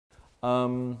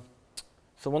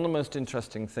So one of the most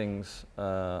interesting things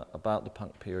about the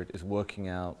punk period is working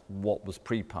out what was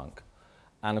pre-punk.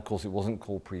 And of course it wasn't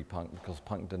called pre-punk because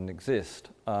punk didn't exist.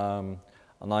 And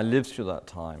I lived through that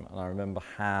time, and I remember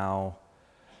how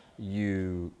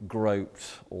you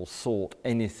groped or sought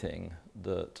anything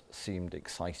that seemed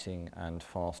exciting and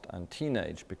fast and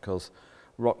teenage, because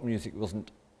rock music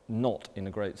wasn't not in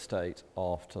a great state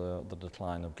after the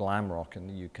decline of glam rock in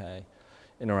the UK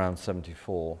in around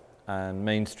 '74, and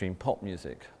mainstream pop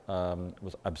music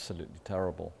was absolutely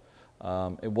terrible.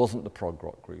 It wasn't the prog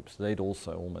rock groups, they'd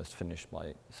also almost finished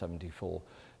by '74.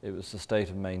 It was the state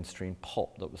of mainstream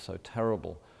pop that was so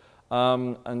terrible.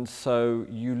 And so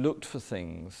you looked for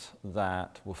things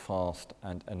that were fast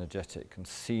and energetic and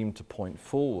seemed to point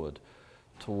forward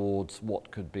towards what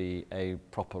could be a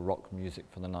proper rock music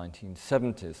for the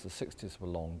 1970s. The 60s were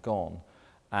long gone,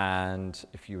 and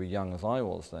if you were young as I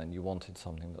was then, you wanted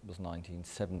something that was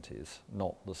 1970s,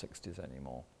 not the 60s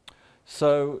anymore.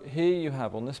 So here you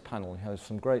have, on this panel, you have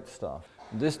some great stuff.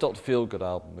 This Dr. Feelgood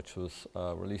album, which was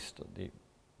released at the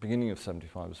beginning of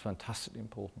 '75, was fantastically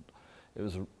important. It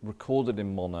was recorded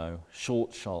in mono,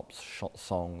 short, sharp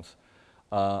songs,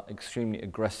 extremely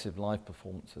aggressive live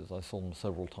performances. I saw them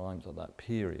several times at that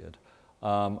period.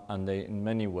 And they, in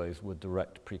many ways, were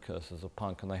direct precursors of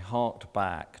punk, and they harked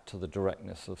back to the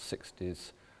directness of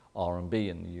 60s R&B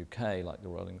in the UK, like the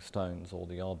Rolling Stones or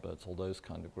the Yardbirds, all those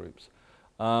kind of groups.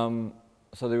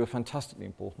 So they were fantastically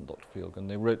important, Dr. Feelgood.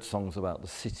 They wrote songs about the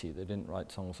city. They didn't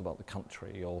write songs about the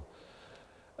country or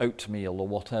oatmeal or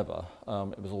whatever.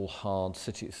 It was all hard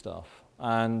city stuff.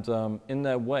 And in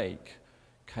their wake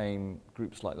came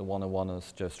groups like the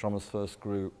 101ers, Joe Strummer's first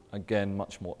group, again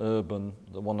much more urban.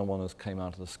 The 101ers came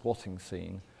out of the squatting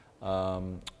scene,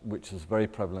 which was very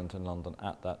prevalent in London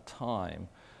at that time.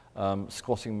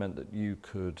 Squatting meant that you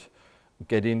could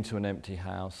get into an empty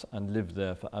house and live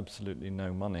there for absolutely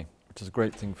no money, which is a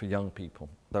great thing for young people.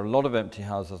 There are a lot of empty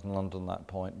houses in London at that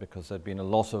point because there'd been a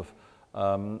lot of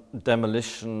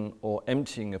demolition or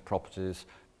emptying of properties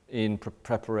in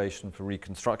preparation for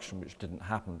reconstruction, which didn't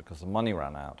happen because the money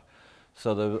ran out.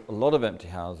 So there were a lot of empty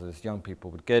houses. Young people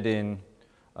would get in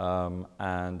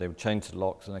and they would change the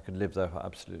locks and they could live there for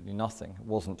absolutely nothing. It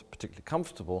wasn't particularly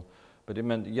comfortable, but it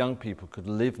meant that young people could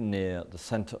live near the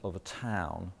centre of a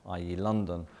town, i.e.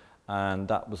 London, and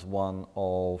that was one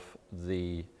of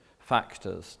the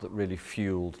factors that really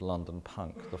fueled London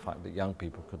punk, the fact that young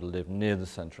people could live near the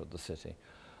centre of the city.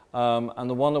 And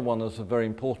the 101ers were very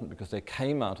important because they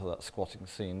came out of that squatting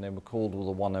scene. They were called all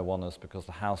the 101ers because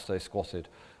the house they squatted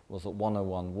was at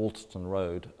 101 Waterton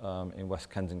Road in West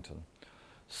Kensington.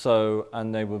 So,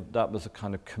 and that was a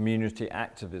kind of community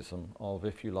activism of,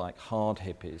 if you like, hard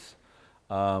hippies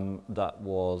that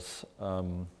was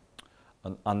an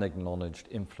unacknowledged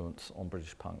influence on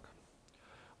British punk.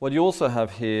 What you also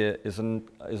have here is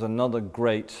another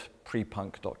great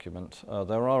pre-punk document.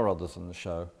 There are others in the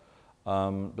show,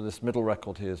 but this middle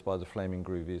record here is by the Flaming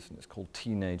Groovies, and it's called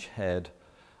Teenage Head.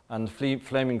 And the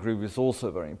Flaming Groovies is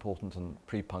also very important in the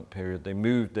pre-punk period.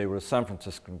 They were a San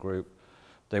Franciscan group.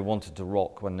 They wanted to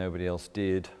rock when nobody else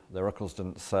did. Their records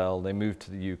didn't sell. They moved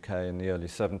to the UK in the early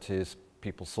 '70s.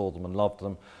 People saw them and loved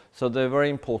them. So they're a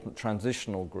very important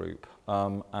transitional group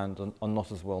and are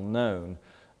not as well known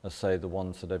as, say, the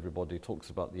ones that everybody talks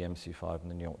about, the MC5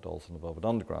 and the New York Dolls and the Velvet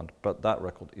Underground. But that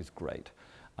record is great.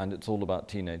 And it's all about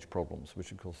teenage problems,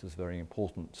 which of course is very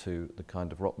important to the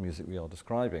kind of rock music we are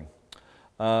describing.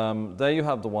 There you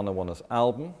have the 101ers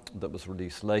album that was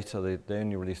released later. They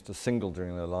only released a single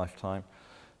during their lifetime.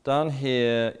 Down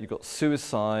here you've got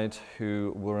Suicide,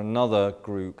 who were another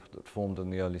group that formed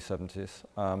in the early '70s.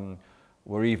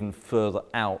 Were even further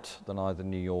out than either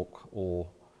New York or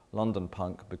London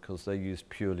punk because they used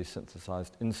purely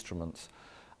synthesized instruments.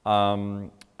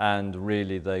 And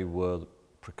really they were the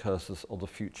precursors of the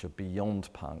future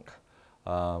beyond punk,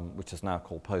 which is now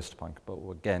called post-punk, but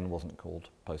again wasn't called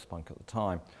post-punk at the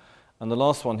time. And the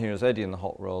last one here is Eddie and the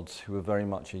Hot Rods, who were very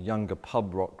much a younger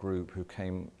pub rock group who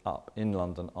came up in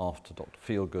London after Dr.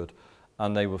 Feelgood,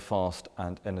 and they were fast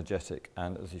and energetic,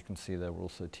 and as you can see, they were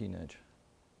also teenage.